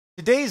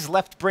Today's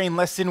Left Brain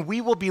lesson,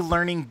 we will be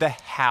learning the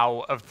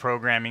how of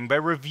programming by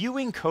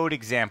reviewing code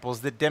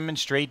examples that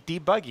demonstrate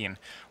debugging.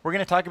 We're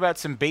going to talk about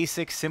some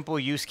basic, simple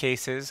use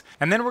cases,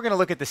 and then we're going to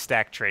look at the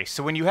stack trace.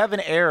 So when you have an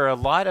error, a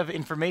lot of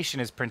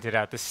information is printed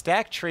out. The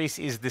stack trace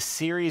is the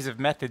series of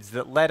methods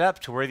that led up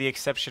to where the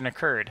exception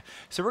occurred.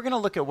 So we're going to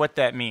look at what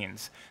that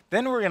means.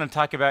 Then we're going to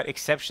talk about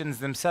exceptions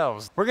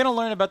themselves. We're going to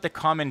learn about the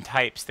common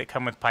types that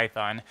come with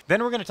Python.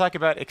 Then we're going to talk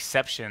about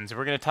exceptions.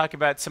 We're going to talk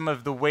about some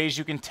of the ways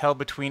you can tell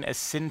between a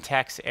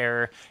syntax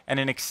error and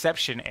an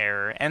exception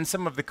error, and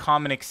some of the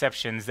common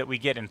exceptions that we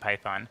get in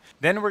Python.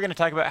 Then we're going to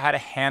talk about how to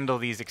handle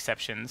these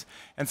exceptions.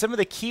 And some of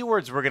the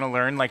keywords we're going to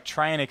learn, like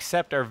try and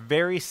except, are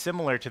very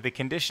similar to the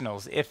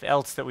conditionals, if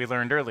else, that we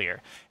learned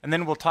earlier. And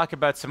then we'll talk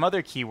about some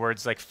other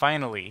keywords like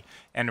finally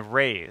and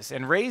raise.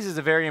 And raise is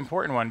a very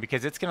important one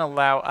because it's going to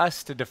allow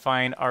us to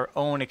define our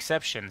own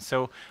exception.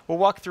 So we'll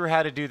walk through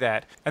how to do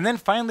that. And then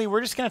finally,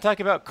 we're just going to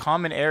talk about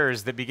common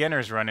errors that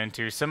beginners run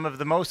into, some of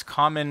the most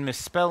common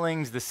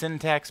misspellings, the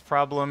syntax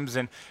problems,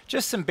 and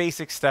just some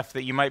basic stuff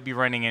that you might be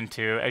running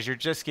into as you're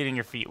just getting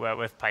your feet wet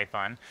with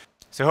Python.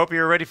 So hope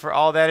you're ready for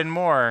all that and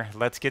more.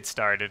 Let's get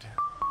started.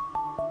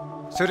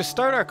 So to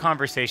start our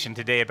conversation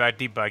today about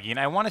debugging,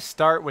 I want to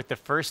start with the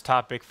first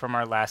topic from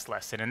our last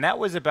lesson, and that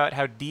was about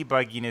how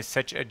debugging is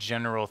such a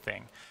general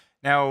thing.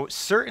 Now,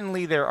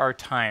 certainly there are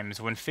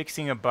times when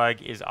fixing a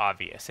bug is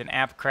obvious. An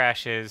app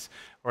crashes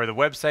or the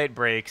website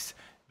breaks.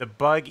 The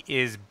bug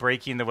is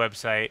breaking the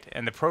website,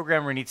 and the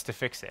programmer needs to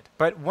fix it.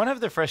 But one of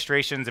the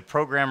frustrations a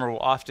programmer will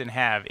often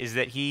have is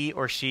that he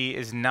or she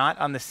is not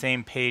on the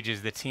same page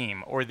as the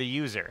team or the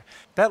user.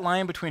 That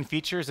line between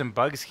features and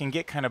bugs can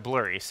get kind of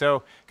blurry.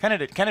 So kind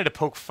of to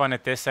poke fun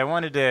at this, I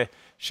wanted to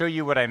show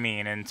you what I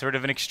mean. And sort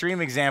of an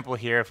extreme example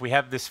here, if we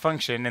have this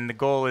function and the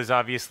goal is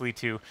obviously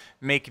to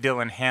make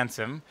Dylan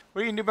handsome,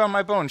 what are you going to do about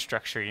my bone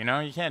structure? You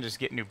know, you can't just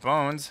get new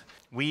bones.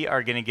 We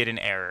are going to get an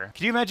error.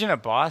 Can you imagine a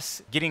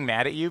boss getting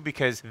mad at you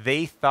because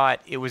they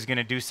thought it was going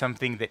to do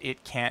something that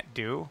it can't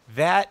do?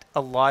 That, a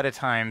lot of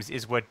times,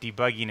 is what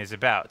debugging is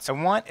about. So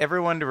I want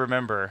everyone to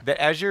remember that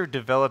as you're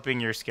developing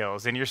your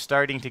skills and you're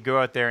starting to go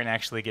out there and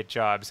actually get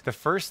jobs, the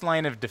first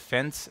line of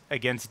defense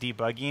against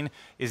debugging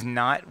is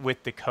not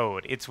with the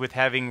code. It's with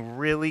having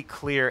really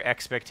clear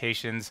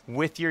expectations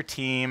with your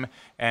team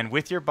and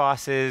with your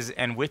bosses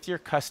and with your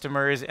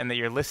customers, and that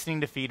you're listening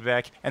to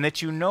feedback and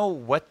that you know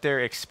what they're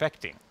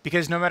expecting.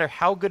 Because no matter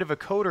how good of a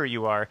coder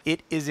you are,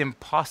 it is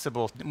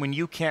impossible when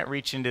you can't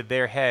reach into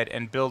their head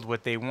and build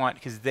what they want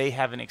because they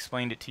haven't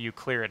explained it to you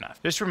clear enough.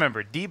 Just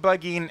remember,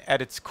 debugging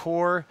at its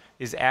core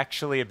is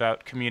actually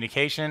about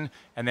communication,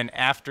 and then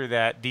after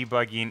that,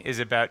 debugging is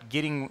about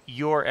getting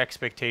your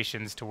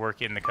expectations to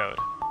work in the code.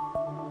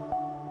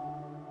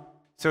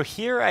 So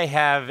here I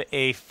have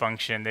a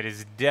function that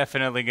is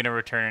definitely going to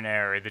return an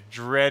error, the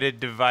dreaded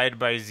divide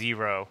by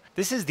zero.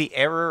 This is the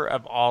error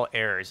of all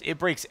errors. It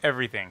breaks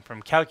everything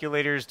from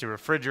calculators to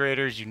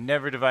refrigerators. You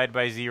never divide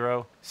by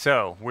zero.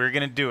 So we're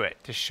going to do it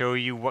to show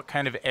you what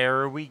kind of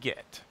error we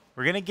get.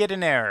 We're going to get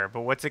an error,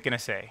 but what's it going to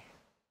say?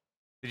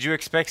 Did you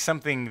expect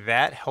something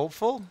that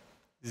helpful?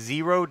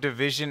 Zero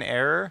division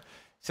error.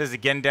 It says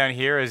again down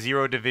here, a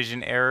zero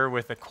division error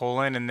with a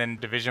colon and then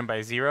division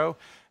by zero.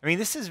 I mean,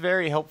 this is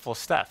very helpful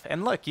stuff.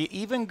 And look, it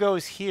even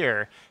goes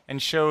here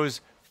and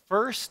shows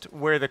first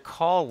where the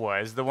call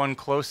was, the one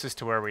closest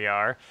to where we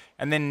are,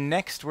 and then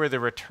next where the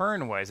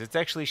return was. It's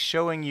actually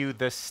showing you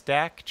the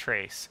stack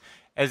trace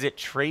as it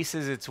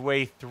traces its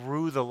way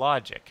through the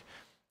logic.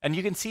 And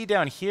you can see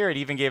down here, it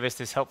even gave us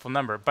this helpful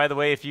number. By the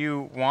way, if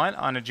you want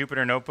on a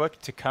Jupyter Notebook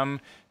to come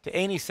to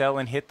any cell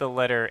and hit the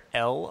letter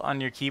L on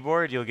your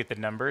keyboard, you'll get the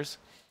numbers.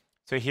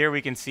 So here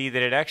we can see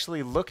that it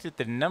actually looked at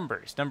the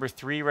numbers. Number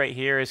 3 right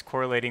here is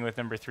correlating with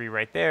number 3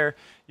 right there.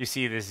 You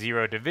see the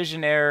zero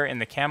division error in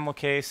the camel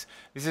case.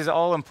 This is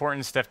all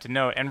important stuff to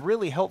note and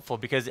really helpful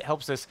because it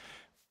helps us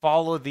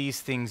follow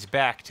these things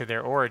back to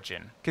their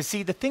origin. Because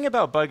see, the thing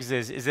about bugs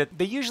is that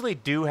they usually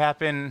do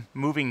happen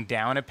moving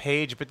down a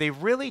page, but they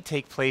really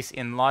take place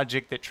in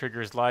logic that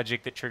triggers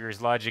logic that triggers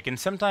logic. And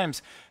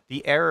sometimes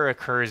the error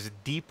occurs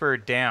deeper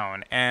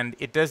down and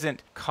it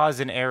doesn't cause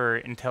an error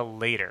until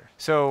later.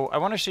 So I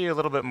want to show you a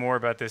little bit more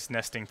about this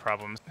nesting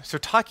problem. So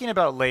talking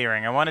about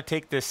layering, I want to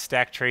take this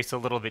stack trace a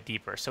little bit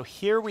deeper. So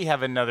here we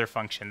have another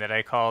function that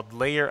I called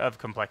layer of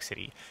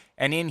complexity.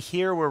 And in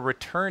here we're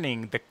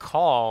returning the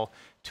call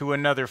to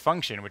another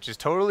function, which is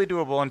totally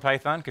doable in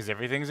Python because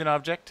everything's an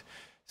object.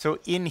 So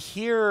in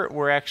here,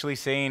 we're actually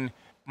saying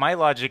my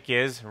logic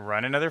is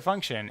run another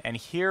function. And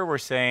here we're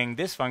saying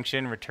this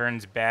function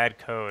returns bad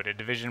code, a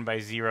division by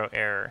zero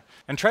error.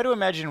 And try to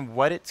imagine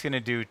what it's going to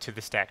do to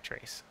the stack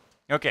trace.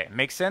 Okay,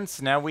 makes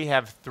sense. Now we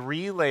have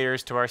 3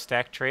 layers to our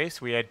stack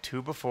trace. We had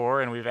 2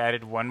 before, and we've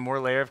added 1 more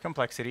layer of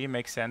complexity.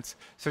 Makes sense.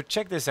 So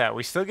check this out.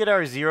 We still get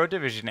our zero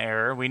division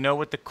error. We know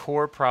what the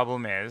core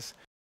problem is.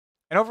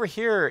 And over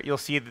here, you'll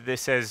see that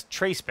this says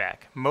traceback,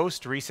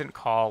 most recent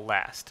call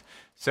last.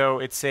 So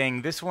it's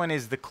saying this one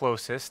is the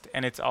closest,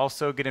 and it's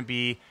also going to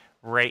be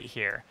right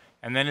here.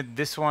 And then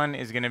this one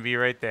is going to be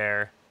right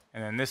there,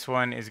 and then this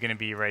one is going to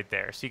be right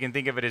there. So you can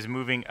think of it as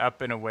moving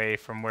up and away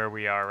from where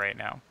we are right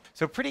now.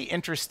 So pretty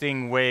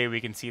interesting way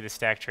we can see the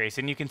stack trace,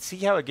 and you can see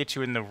how it gets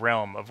you in the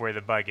realm of where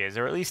the bug is,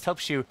 or at least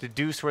helps you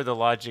deduce where the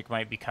logic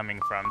might be coming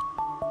from.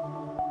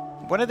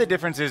 One of the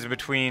differences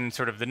between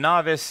sort of the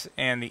novice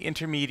and the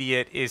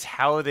intermediate is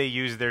how they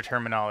use their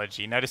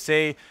terminology. Now, to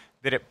say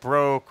that it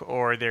broke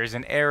or there's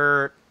an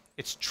error,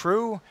 it's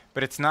true,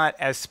 but it's not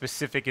as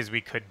specific as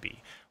we could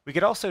be. We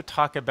could also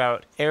talk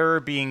about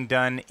error being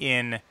done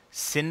in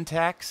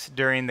syntax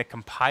during the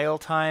compile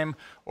time,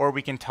 or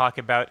we can talk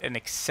about an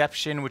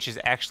exception, which is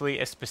actually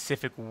a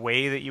specific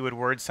way that you would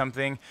word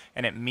something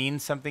and it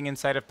means something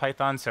inside of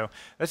Python. So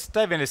let's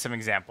dive into some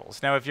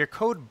examples. Now, if your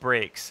code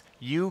breaks,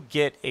 you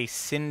get a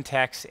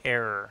syntax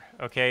error,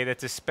 okay?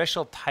 That's a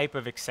special type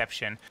of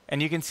exception.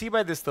 And you can see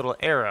by this little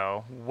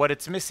arrow, what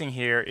it's missing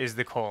here is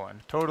the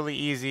colon. Totally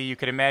easy, you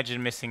could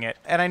imagine missing it.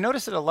 And I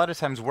notice that a lot of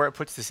times where it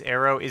puts this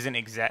arrow isn't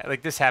exact,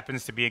 like this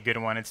happens to be a good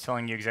one, it's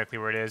telling you exactly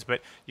where it is,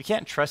 but you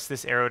can't trust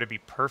this arrow to be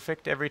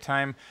perfect every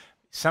time.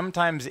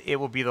 Sometimes it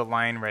will be the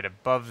line right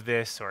above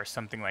this or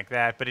something like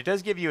that, but it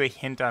does give you a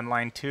hint on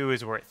line 2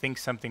 is where it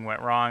thinks something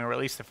went wrong, or at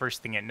least the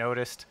first thing it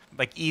noticed.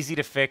 Like easy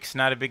to fix,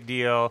 not a big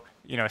deal.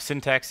 You know, a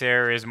syntax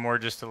error is more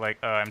just to like,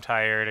 oh, I'm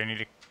tired, I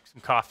need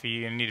some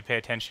coffee, and need to pay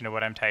attention to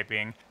what I'm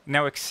typing.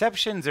 Now,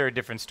 exceptions are a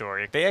different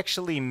story. They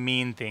actually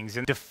mean things,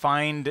 and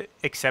defined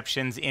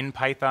exceptions in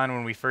Python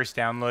when we first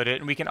download it,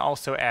 and we can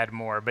also add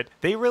more, but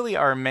they really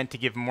are meant to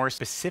give more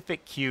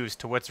specific cues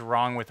to what's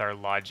wrong with our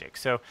logic.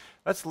 So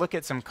let's look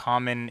at some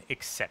common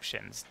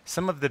exceptions.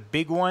 Some of the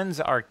big ones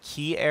are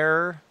key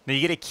error. Now,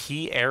 you get a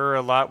key error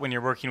a lot when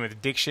you're working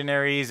with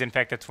dictionaries. In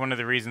fact, that's one of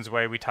the reasons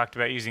why we talked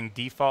about using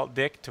default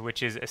dict,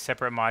 which is a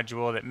separate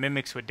module that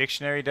mimics what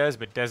dictionary does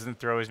but doesn't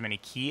throw as many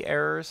key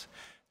errors.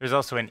 There's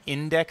also an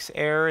index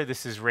error.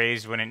 This is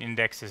raised when an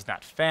index is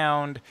not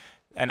found.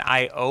 An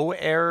I/O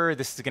error.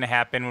 This is going to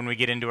happen when we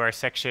get into our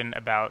section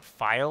about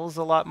files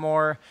a lot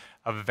more.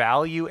 A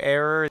value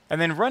error.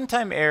 And then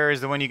runtime error is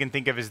the one you can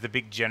think of as the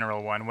big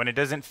general one. When it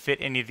doesn't fit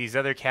any of these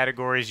other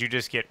categories, you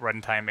just get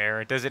runtime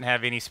error. It doesn't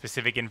have any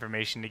specific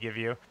information to give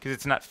you because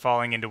it's not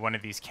falling into one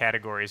of these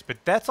categories. But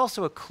that's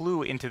also a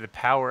clue into the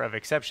power of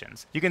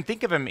exceptions. You can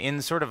think of them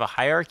in sort of a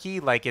hierarchy,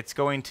 like it's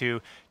going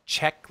to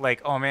check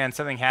like, oh man,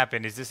 something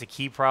happened. Is this a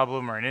key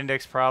problem or an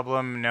index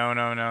problem? No,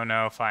 no, no,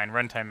 no, fine,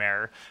 runtime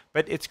error.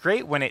 But it's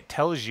great when it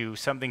tells you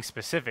something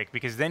specific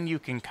because then you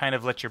can kind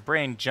of let your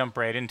brain jump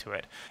right into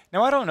it.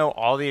 Now, I don't know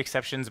all the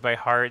exceptions by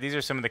heart. These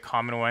are some of the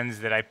common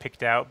ones that I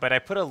picked out, but I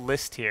put a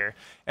list here.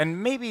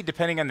 And maybe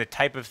depending on the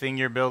type of thing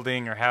you're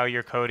building or how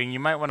you're coding, you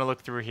might want to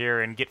look through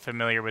here and get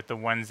familiar with the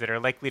ones that are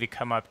likely to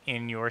come up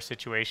in your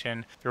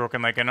situation. If you're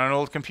working like on an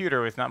old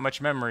computer with not much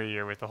memory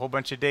or with a whole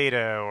bunch of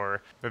data,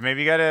 but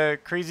maybe you got a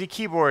crazy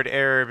keyboard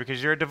error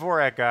because you're a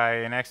Dvorak guy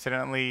and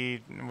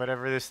accidentally,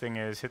 whatever this thing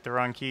is, hit the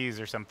wrong keys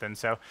or something.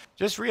 So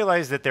just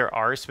realize that there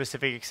are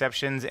specific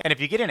exceptions. And if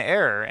you get an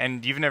error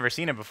and you've never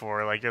seen it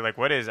before, like you're like,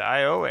 what is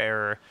I/O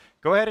error?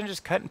 Go ahead and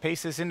just cut and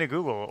paste this into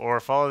Google or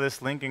follow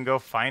this link and go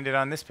find it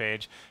on this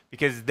page,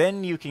 because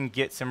then you can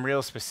get some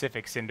real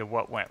specifics into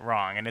what went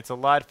wrong. And it's a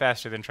lot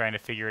faster than trying to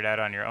figure it out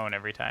on your own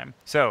every time.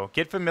 So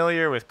get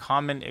familiar with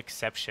common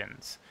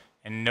exceptions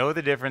and know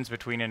the difference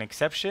between an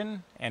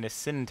exception and a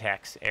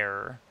syntax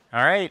error.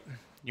 All right,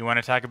 you want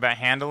to talk about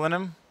handling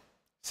them?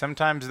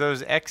 Sometimes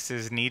those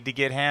X's need to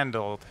get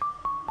handled.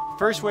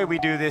 First way we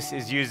do this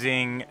is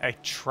using a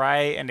try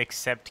and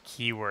except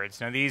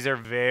keywords. Now, these are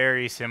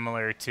very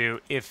similar to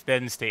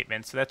if-then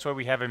statements, so that's why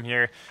we have them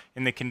here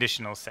in the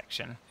conditional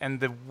section. And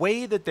the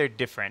way that they're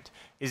different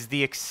is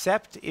the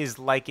except is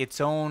like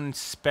its own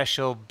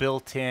special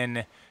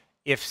built-in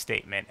if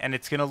statement, and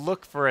it's going to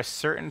look for a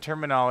certain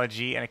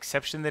terminology, an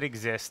exception that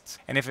exists,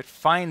 and if it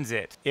finds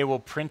it, it will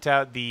print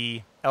out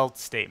the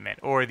else statement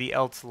or the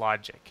else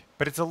logic.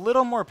 But it's a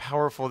little more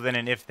powerful than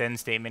an if-then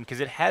statement because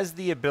it has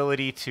the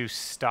ability to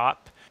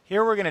stop.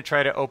 Here we're going to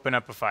try to open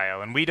up a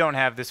file, and we don't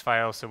have this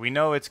file, so we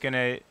know it's going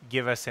to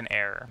give us an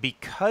error.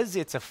 Because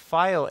it's a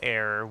file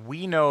error,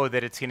 we know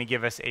that it's going to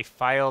give us a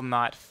file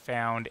not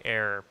found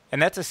error. And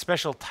that's a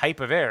special type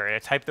of error, a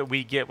type that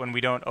we get when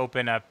we don't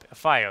open up a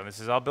file. This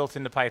is all built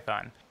into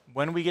Python.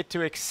 When we get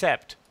to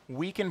except,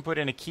 we can put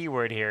in a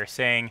keyword here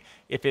saying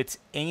if it's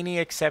any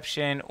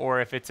exception or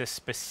if it's a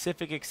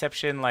specific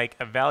exception like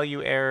a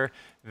value error,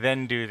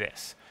 then do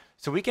this.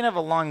 So we can have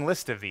a long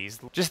list of these,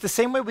 just the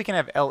same way we can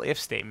have else-if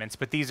statements,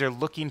 but these are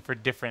looking for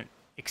different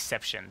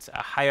exceptions,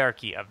 a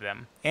hierarchy of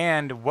them.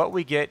 And what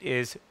we get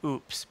is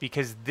oops,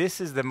 because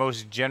this is the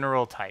most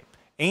general type.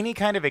 Any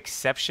kind of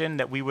exception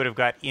that we would have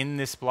got in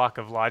this block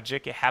of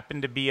logic, it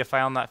happened to be a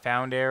file not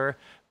found error,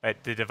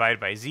 but the divide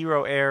by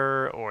zero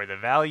error or the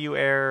value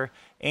error,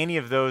 any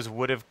of those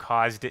would have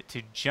caused it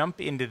to jump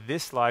into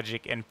this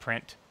logic and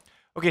print.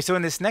 Okay, so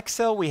in this next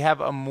cell, we have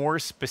a more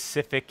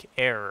specific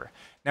error.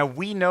 Now,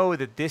 we know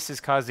that this is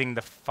causing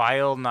the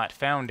file not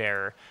found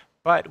error,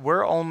 but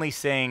we're only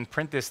saying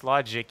print this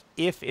logic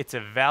if it's a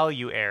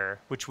value error,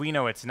 which we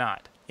know it's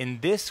not. In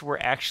this, we're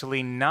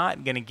actually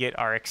not going to get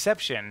our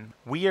exception.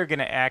 We are going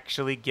to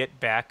actually get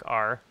back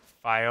our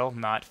file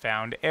not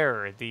found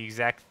error, the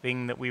exact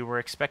thing that we were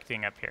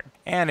expecting up here.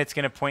 And it's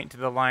going to point to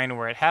the line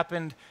where it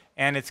happened,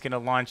 and it's going to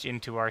launch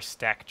into our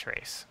stack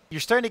trace. You're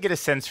starting to get a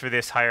sense for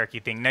this hierarchy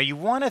thing. Now you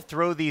want to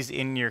throw these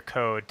in your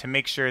code to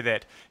make sure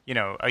that, you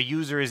know, a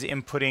user is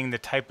inputting the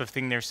type of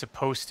thing they're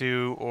supposed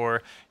to,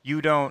 or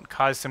you don't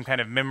cause some kind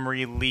of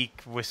memory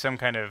leak with some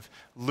kind of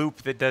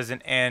loop that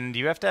doesn't end.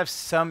 You have to have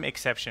some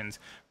exceptions,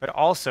 but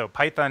also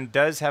Python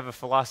does have a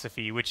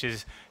philosophy, which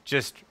is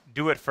just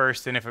do it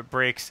first, and if it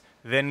breaks,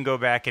 then go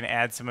back and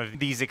add some of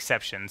these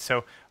exceptions.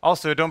 So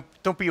also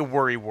don't be a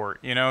worrywart,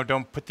 you know,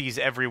 don't put these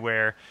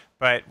everywhere.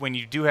 But when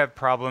you do have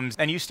problems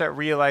and you start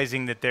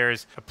realizing that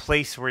there's a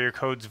place where your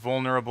code's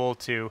vulnerable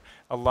to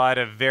a lot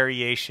of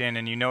variation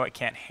and you know it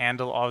can't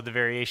handle all of the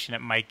variation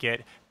it might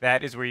get,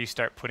 that is where you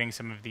start putting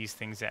some of these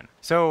things in.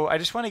 So I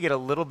just want to get a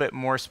little bit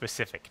more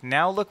specific.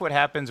 Now look what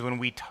happens when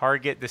we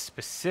target the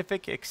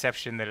specific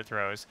exception that it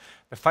throws.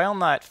 The file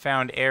not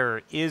found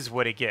error is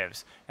what it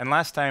gives. And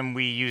last time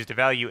we used a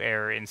value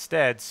error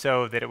instead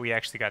so that we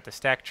actually got the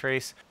stack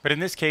trace. But in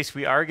this case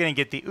we are going to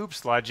get the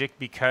oops logic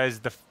because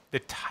the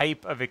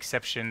type of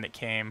exception that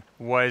came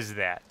was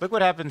that. Look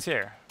what happens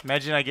here.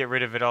 Imagine I get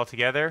rid of it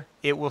altogether.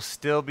 It will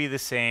still be the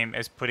same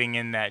as putting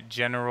in that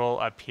general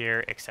up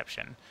here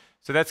exception.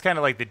 So that's kind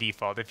of like the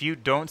default. If you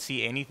don't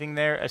see anything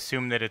there,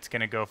 assume that it's going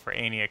to go for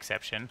any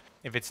exception.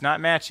 If it's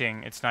not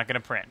matching, it's not going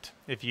to print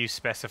if you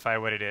specify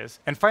what it is.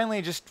 And finally,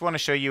 I just want to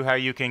show you how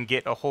you can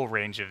get a whole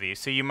range of these.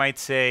 So you might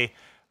say,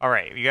 all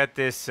right, we got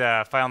this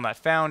file not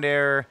found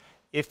error.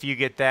 If you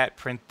get that,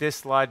 print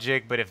this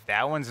logic, but if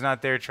that one's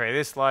not there, try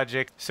this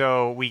logic.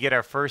 So we get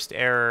our first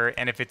error,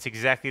 and if it's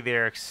exactly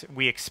there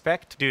we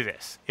expect, do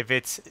this. If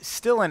it's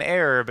still an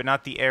error, but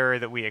not the error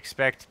that we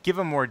expect, give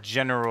a more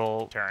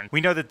general turn.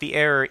 We know that the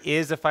error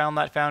is a file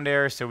not found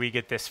error, so we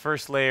get this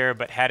first layer,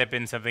 but had it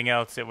been something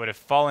else, it would have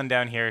fallen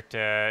down here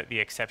to the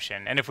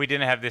exception. And if we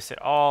didn't have this at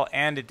all,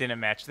 and it didn't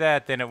match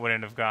that, then it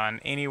wouldn't have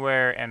gone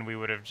anywhere, and we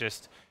would have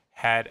just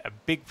had a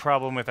big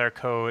problem with our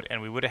code,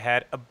 and we would have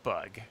had a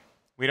bug.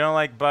 We don't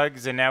like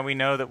bugs, and now we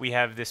know that we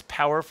have this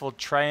powerful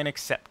try and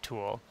except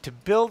tool. To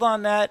build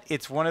on that,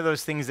 it's one of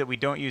those things that we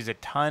don't use a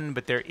ton,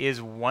 but there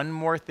is one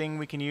more thing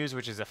we can use,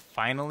 which is a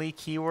finally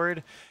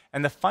keyword.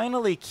 And the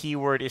finally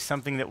keyword is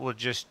something that will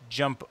just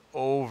jump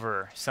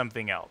over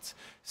something else.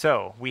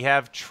 So we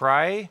have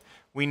try.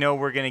 We know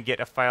we're going to get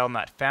a file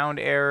not found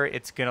error.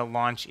 It's going to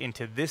launch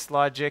into this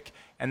logic,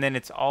 and then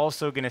it's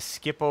also going to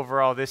skip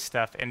over all this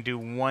stuff and do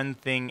one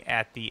thing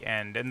at the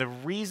end. And the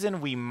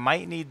reason we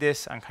might need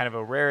this on kind of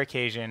a rare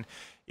occasion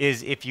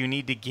is if you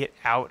need to get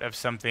out of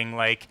something,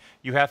 like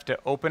you have to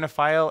open a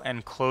file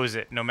and close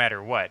it no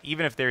matter what.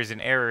 Even if there's an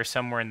error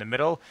somewhere in the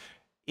middle,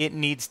 it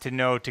needs to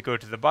know to go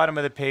to the bottom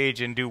of the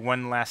page and do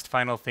one last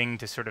final thing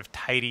to sort of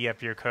tidy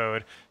up your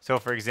code. So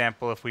for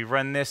example, if we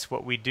run this,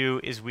 what we do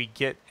is we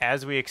get,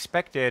 as we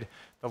expected,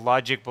 the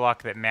logic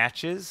block that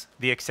matches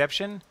the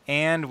exception,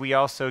 and we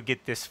also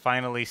get this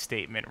finally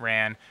statement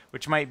ran,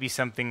 which might be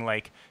something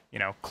like, you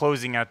know,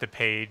 closing out the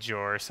page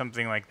or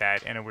something like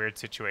that in a weird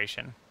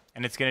situation.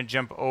 And it's going to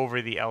jump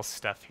over the else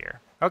stuff here.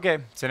 Okay,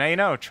 so now you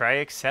know, try,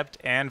 except,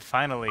 and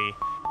finally.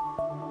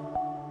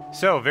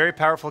 So, very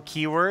powerful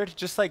keyword,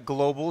 just like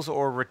globals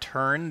or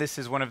return. This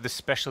is one of the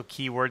special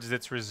keywords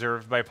that's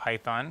reserved by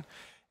Python.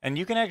 And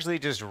you can actually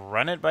just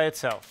run it by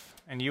itself,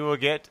 and you will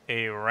get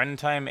a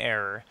runtime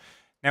error.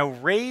 Now,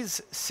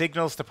 raise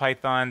signals to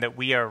Python that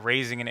we are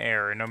raising an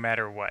error no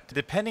matter what.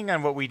 Depending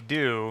on what we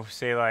do,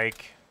 say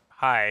like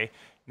hi,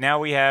 now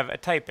we have a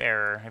type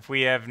error. If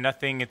we have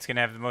nothing, it's going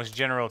to have the most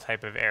general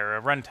type of error,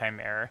 a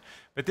runtime error.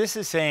 But this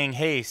is saying,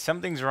 hey,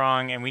 something's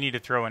wrong and we need to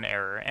throw an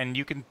error. And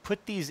you can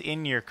put these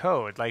in your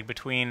code, like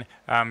between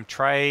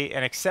try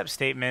and except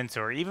statements,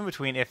 or even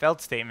between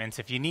if-else statements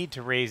if you need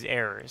to raise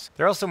errors.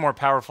 They're also more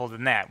powerful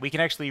than that. We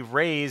can actually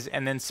raise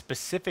and then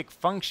specific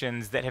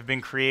functions that have been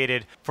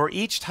created for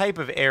each type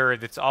of error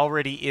that's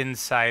already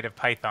inside of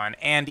Python.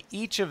 And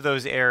each of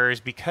those errors,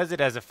 because it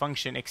has a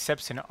function,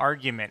 accepts an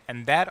argument.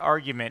 And that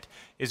argument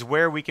is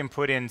where we can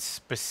put in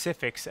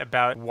specifics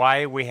about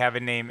why we have a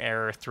name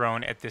error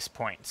thrown at this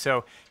point.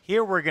 So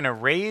here we're going to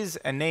raise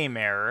a name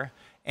error,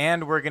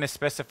 and we're going to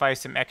specify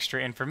some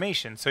extra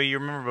information. So you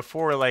remember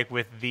before, like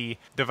with the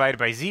divided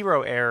by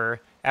 0 error,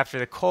 after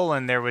the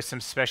colon there was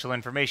some special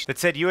information that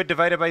said you had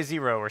divided by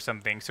 0 or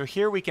something. So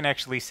here we can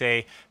actually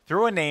say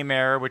throw a name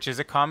error, which is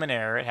a common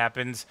error. It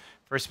happens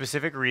for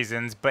specific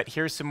reasons, but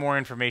here's some more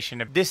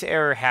information. This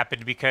error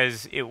happened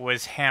because it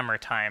was hammer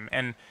time,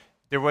 and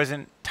there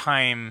wasn't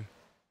time.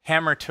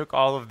 Hammer took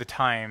all of the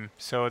time,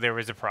 so there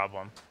was a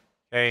problem.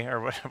 Okay, or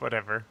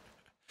whatever.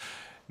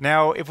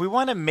 Now, if we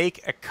want to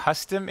make a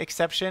custom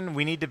exception,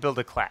 we need to build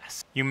a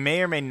class. You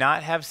may or may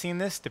not have seen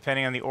this,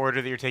 depending on the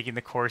order that you're taking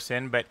the course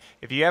in, but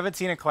if you haven't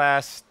seen a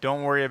class,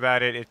 don't worry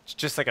about it. It's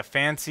just like a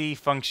fancy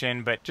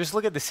function, but just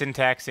look at the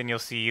syntax and you'll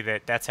see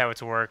that that's how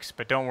it works,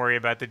 but don't worry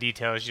about the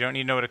details. You don't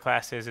need to know what a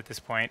class is at this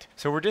point.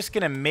 So we're just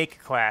going to make a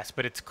class,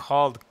 but it's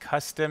called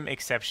custom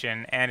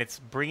exception, and it's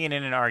bringing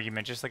in an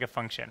argument, just like a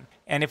function.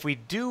 And if we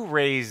do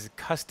raise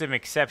custom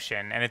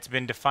exception, and it's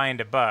been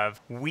defined above,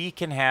 we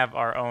can have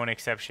our own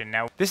exception.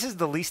 Now, this is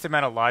the least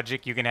amount of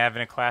logic you can have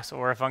in a class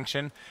or a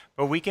function,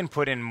 but we can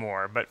put in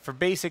more. But for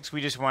basics, we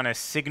just want to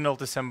signal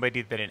to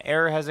somebody that an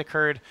error has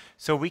occurred,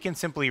 so we can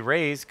simply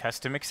raise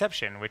custom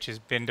exception, which has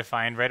been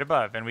defined right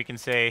above. And we can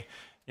say,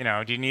 you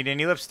know, do you need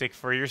any lipstick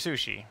for your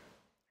sushi?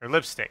 Or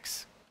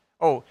lipsticks.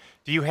 Oh,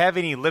 do you have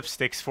any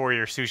lipsticks for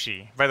your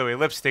sushi? By the way,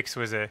 lipsticks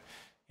was an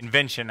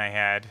invention I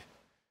had.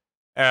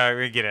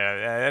 We get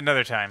it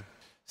another time.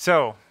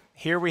 So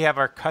here we have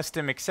our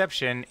custom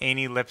exception,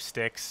 any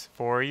lipsticks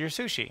for your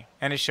sushi.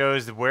 And it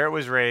shows where it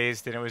was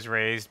raised, and it was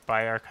raised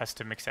by our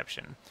custom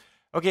exception.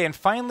 Okay, and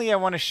finally I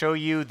want to show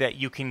you that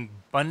you can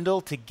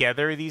bundle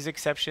together these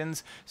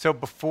exceptions. So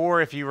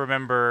before, if you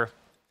remember,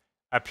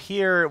 up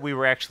here we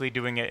were actually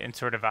doing it in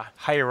sort of a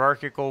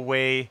hierarchical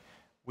way.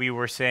 We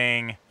were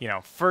saying, you know,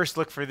 first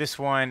look for this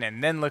one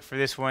and then look for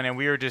this one, and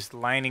we were just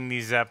lining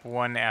these up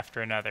one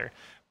after another.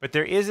 But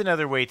there is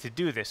another way to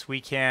do this.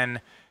 We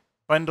can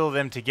bundle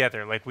them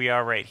together like we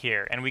are right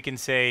here. And we can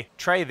say,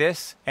 try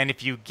this, and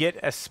if you get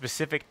a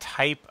specific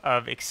type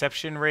of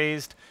exception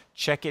raised,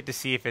 check it to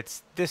see if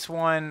it's this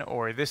one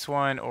or this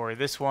one or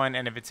this one.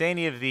 And if it's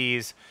any of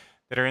these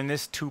that are in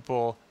this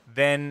tuple,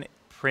 then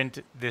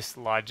print this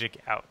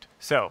logic out.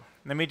 So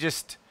let me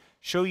just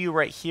show you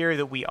right here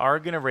that we are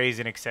going to raise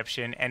an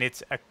exception, and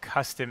it's a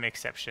custom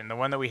exception, the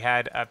one that we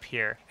had up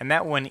here. And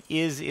that one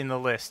is in the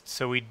list,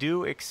 so we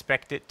do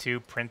expect it to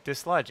print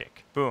this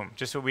logic. Boom,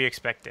 just what we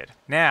expected.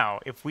 Now,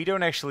 if we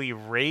don't actually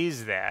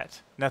raise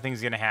that, nothing's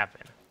going to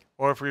happen.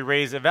 Or if we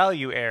raise a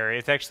value error,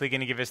 it's actually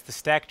going to give us the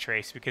stack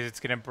trace because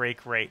it's going to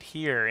break right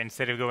here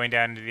instead of going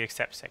down into the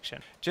except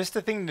section. Just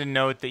a thing to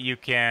note that you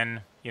can,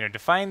 you know,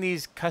 define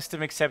these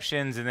custom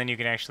exceptions, and then you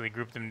can actually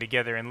group them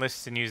together in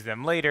lists and use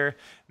them later. And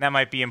that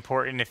might be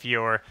important if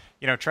you're,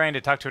 you know, trying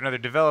to talk to another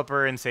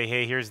developer and say,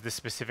 hey, here's the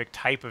specific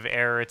type of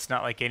error. It's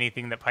not like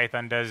anything that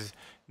Python does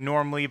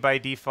normally by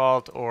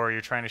default, or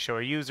you're trying to show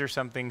a user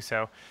something.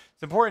 So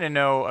it's important to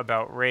know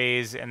about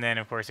raise, and then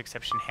of course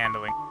exception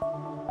handling.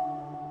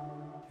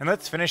 And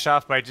let's finish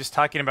off by just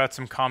talking about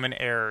some common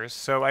errors.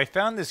 So I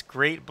found this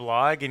great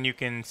blog, and you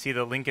can see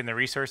the link in the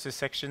resources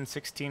section,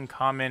 16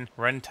 common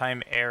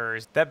runtime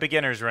errors that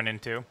beginners run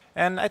into.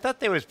 And I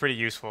thought that was pretty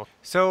useful.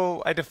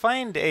 So I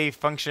defined a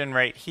function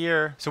right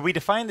here. So we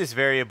defined this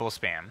variable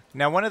span.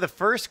 Now, one of the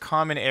first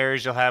common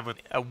errors you'll have with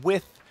a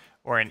with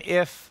or an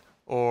if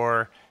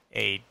or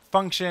a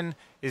function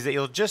is that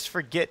you'll just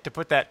forget to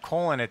put that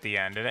colon at the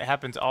end, and it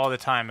happens all the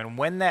time. And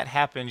when that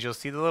happens, you'll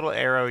see the little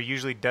arrow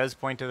usually does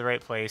point to the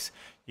right place.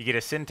 You get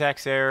a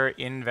syntax error,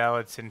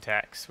 invalid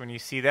syntax. When you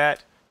see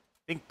that,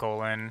 think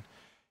colon.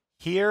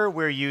 Here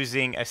we're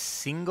using a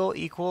single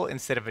equal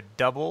instead of a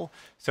double.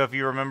 So if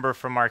you remember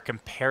from our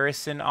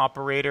comparison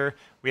operator,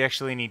 we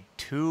actually need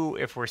two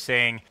if we're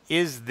saying,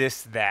 is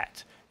this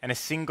that? And a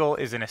single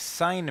is an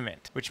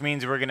assignment, which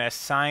means we're going to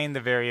assign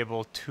the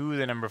variable to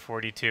the number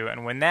 42.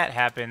 And when that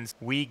happens,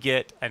 we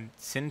get a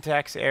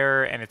syntax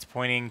error, and it's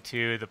pointing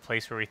to the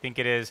place where we think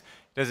it is.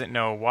 It doesn't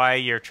know why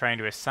you're trying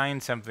to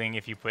assign something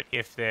if you put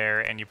if there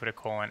and you put a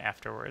colon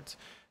afterwards.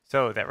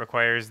 So that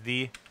requires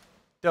the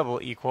double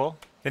equal.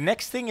 The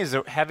next thing is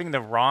having the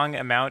wrong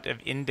amount of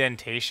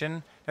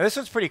indentation. Now this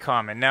one's pretty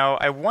common. Now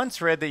I once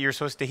read that you're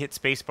supposed to hit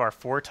spacebar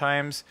 4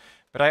 times.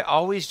 But I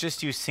always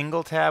just use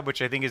single tab,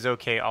 which I think is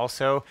okay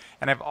also.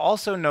 And I've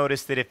also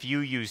noticed that if you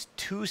use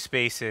 2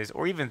 spaces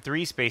or even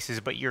 3 spaces,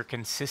 but you're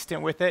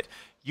consistent with it,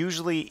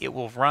 usually it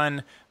will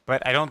run,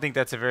 but I don't think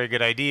that's a very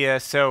good idea.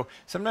 So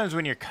sometimes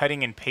when you're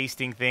cutting and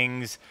pasting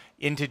things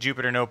into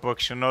Jupyter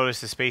Notebooks, you'll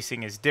notice the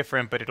spacing is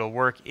different, but it'll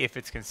work if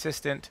it's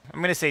consistent. I'm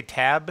going to say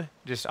tab,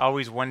 just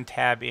always 1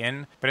 tab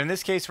in. But in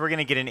this case, we're going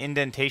to get an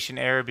indentation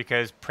error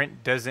because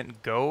print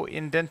doesn't go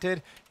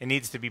indented. It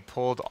needs to be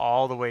pulled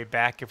all the way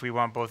back if we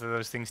want both of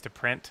those things to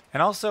print.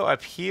 And also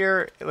up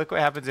here, look what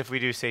happens if we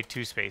do, say,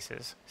 2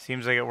 spaces.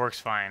 Seems like it works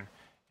fine.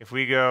 If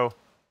we go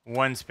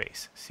 1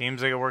 space,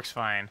 seems like it works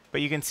fine.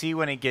 But you can see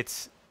when it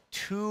gets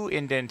 2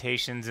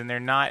 indentations and they're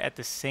not at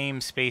the same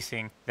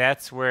spacing,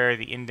 that's where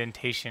the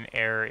indentation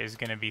error is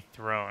going to be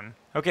thrown.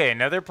 Okay,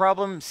 another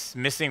problem,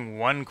 missing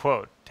 1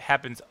 quote. It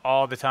happens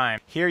all the time.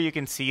 Here you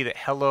can see that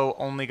hello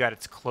only got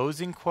its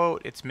closing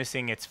quote. It's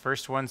missing its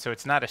first one, so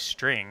it's not a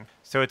string.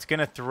 So it's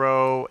going to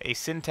throw a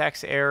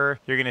syntax error.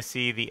 You're going to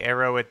see the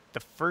arrow at the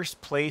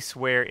first place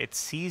where it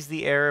sees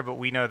the error, but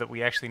we know that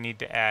we actually need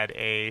to add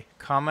a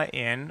comma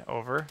in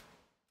over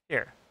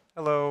here.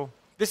 Hello.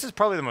 This is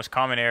probably the most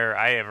common error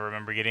I ever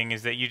remember getting,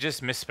 is that you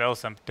just misspell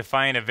something.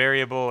 Define a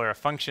variable or a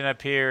function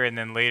up here, and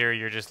then later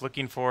you're just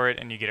looking for it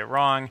and you get it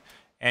wrong,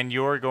 and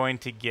you're going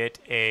to get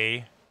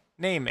a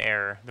name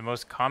error, the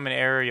most common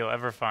error you'll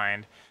ever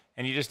find.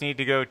 And you just need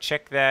to go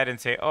check that and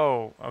say,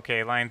 oh,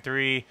 okay, line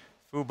 3,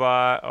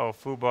 foobar, oh,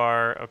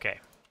 foobar, okay.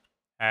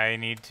 I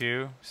need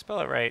to spell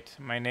it right.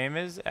 My name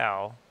is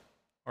Al,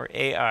 or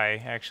AI,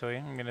 actually,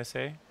 I'm going to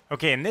say.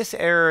 Okay, and this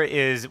error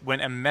is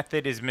when a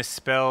method is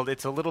misspelled.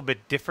 It's a little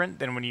bit different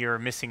than when you're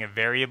missing a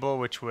variable,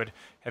 which would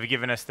have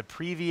given us the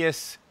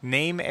previous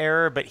name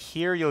error, but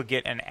here you'll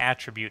get an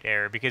attribute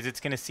error because it's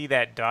going to see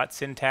that dot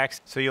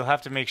syntax, so you'll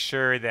have to make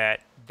sure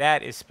that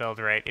that is spelled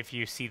right if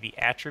you see the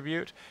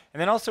attribute.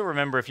 And then also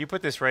remember, if you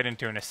put this right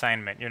into an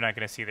assignment, you're not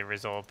going to see the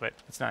result, but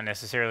it's not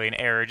necessarily an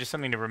error, just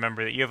something to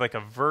remember that you have like a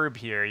verb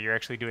here. You're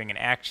actually doing an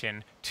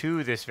action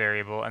to this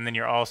variable, and then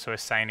you're also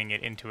assigning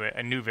it into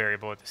a new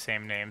variable with the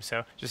same name.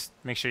 So just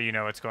make sure you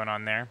know what's going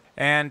on there.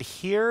 And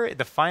here,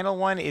 the final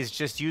one is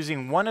just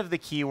using one of the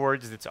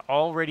keywords that's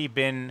already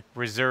been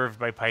reserved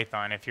by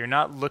Python. If you're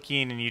not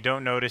looking and you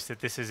don't notice that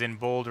this is in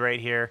bold right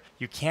here,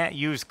 you can't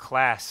use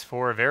class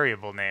for a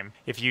variable name.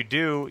 If you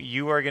do,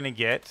 you are going to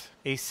get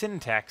a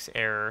syntax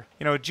error.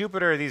 You know,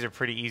 Jupyter, these are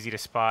pretty easy to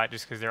spot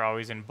just because they're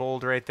always in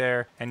bold right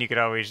there, and you could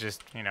always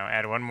just, you know,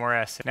 add one more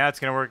S. Now it's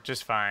going to work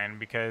just fine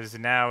because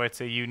now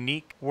it's a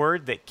unique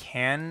word that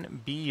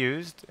can be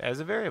used as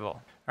a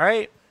variable. All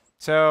right.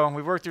 So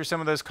we've worked through some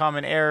of those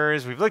common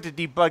errors. We've looked at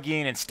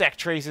debugging and stack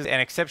traces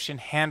and exception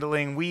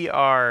handling. We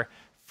are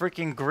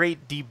freaking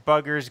great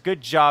debuggers.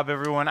 Good job,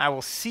 everyone. I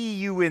will see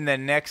you in the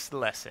next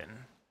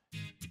lesson.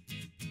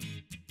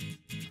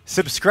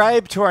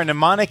 Subscribe to our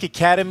Mnemonic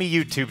Academy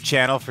YouTube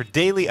channel for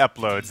daily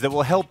uploads that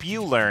will help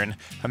you learn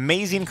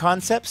amazing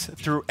concepts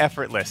through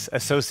effortless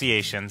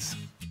associations.